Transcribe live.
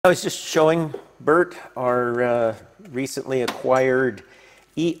I was just showing Bert our recently acquired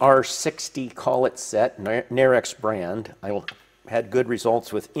ER60 collet set, Narex brand. I had good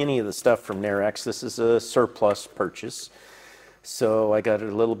results with any of the stuff from Narex. This is a surplus purchase, so I got it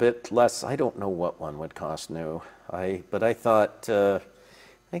a little bit less. I don't know what one would cost new, but I thought I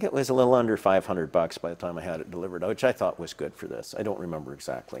think it was a little under $500 by the time I had it delivered, which I thought was good for this. I don't remember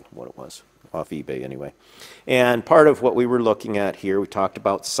exactly what it was, off eBay anyway. And part of what we were looking at here, we talked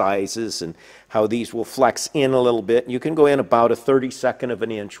about sizes and how these will flex in a little bit. You can go in about a 32nd of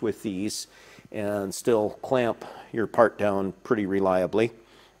an inch with these and still clamp your part down pretty reliably.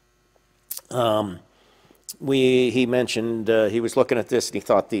 He mentioned he was looking at this and he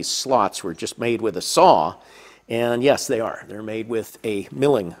thought these slots were just made with a saw. And yes, they are. They're made with a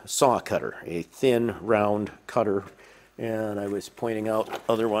milling saw cutter, a thin, round cutter. And I was pointing out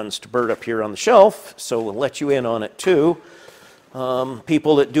other ones to Bert up here on the shelf, so we'll let you in on it too.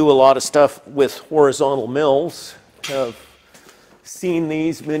 People that do a lot of stuff with horizontal mills have seen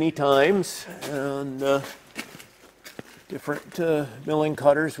these many times. And different milling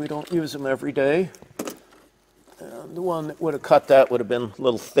cutters, we don't use them every day. The one that would have cut that would have been a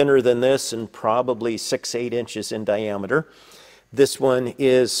little thinner than this and probably 6-8 inches in diameter. This one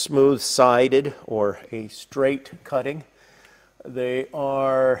is smooth-sided or a straight cutting. They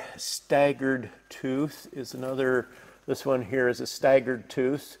are staggered tooth is another. This one here is a staggered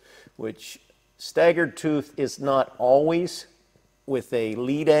tooth, which staggered tooth is not always with a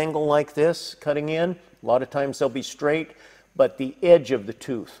lead angle like this cutting in. A lot of times they'll be straight, but the edge of the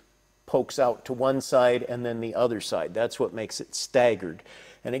tooth pokes out to one side and then the other side. That's what makes it staggered.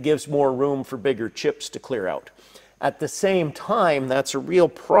 And it gives more room for bigger chips to clear out. At the same time, that's a real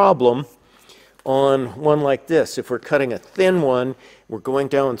problem on one like this. If we're cutting a thin one, we're going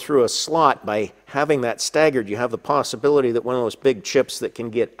down through a slot. By having that staggered, you have the possibility that one of those big chips that can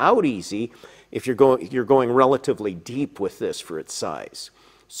get out easy, if you're going relatively deep with this for its size.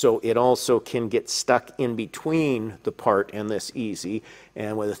 So it also can get stuck in between the part and this easy,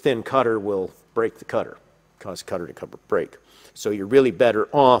 and with a thin cutter will break the cutter, cause cutter to break. So you're really better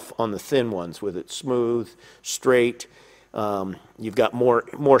off on the thin ones with it smooth, straight. You've got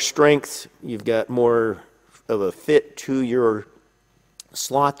more strength, you've got more of a fit to your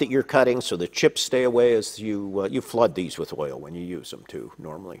slot that you're cutting, so the chips stay away as you flood these with oil when you use them too.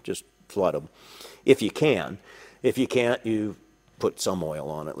 Normally, just flood them if you can. If you can't, you put some oil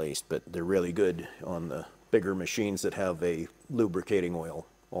on at least, but they're really good on the bigger machines that have a lubricating oil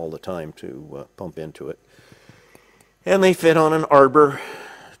all the time to pump into it. And they fit on an arbor,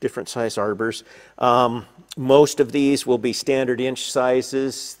 different size arbors. Most of these will be standard inch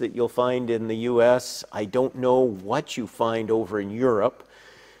sizes that you'll find in the US. I don't know what you find over in Europe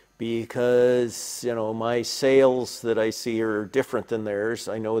because, you know, my sales that I see are different than theirs.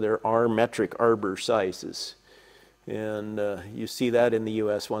 I know there are metric arbor sizes. And you see that in the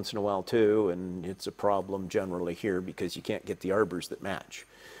US once in a while too, and it's a problem generally here because you can't get the arbors that match.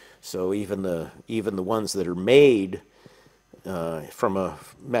 So even the ones that are made from a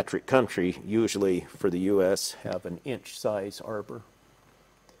metric country, usually for the US, have an inch size arbor.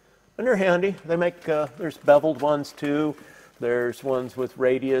 And they're handy. They make, there's beveled ones too. There's ones with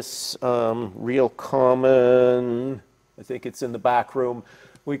radius, real common. I think it's in the back room.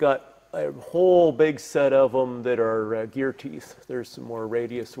 We got a whole big set of them that are gear teeth. There's some more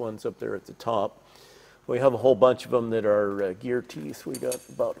radius ones up there at the top. We have a whole bunch of them that are gear teeth. We got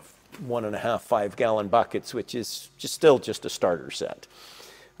about 1.5 5-gallon buckets, which is still just a starter set.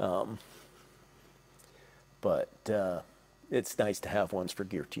 But it's nice to have ones for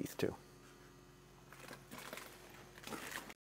gear teeth too.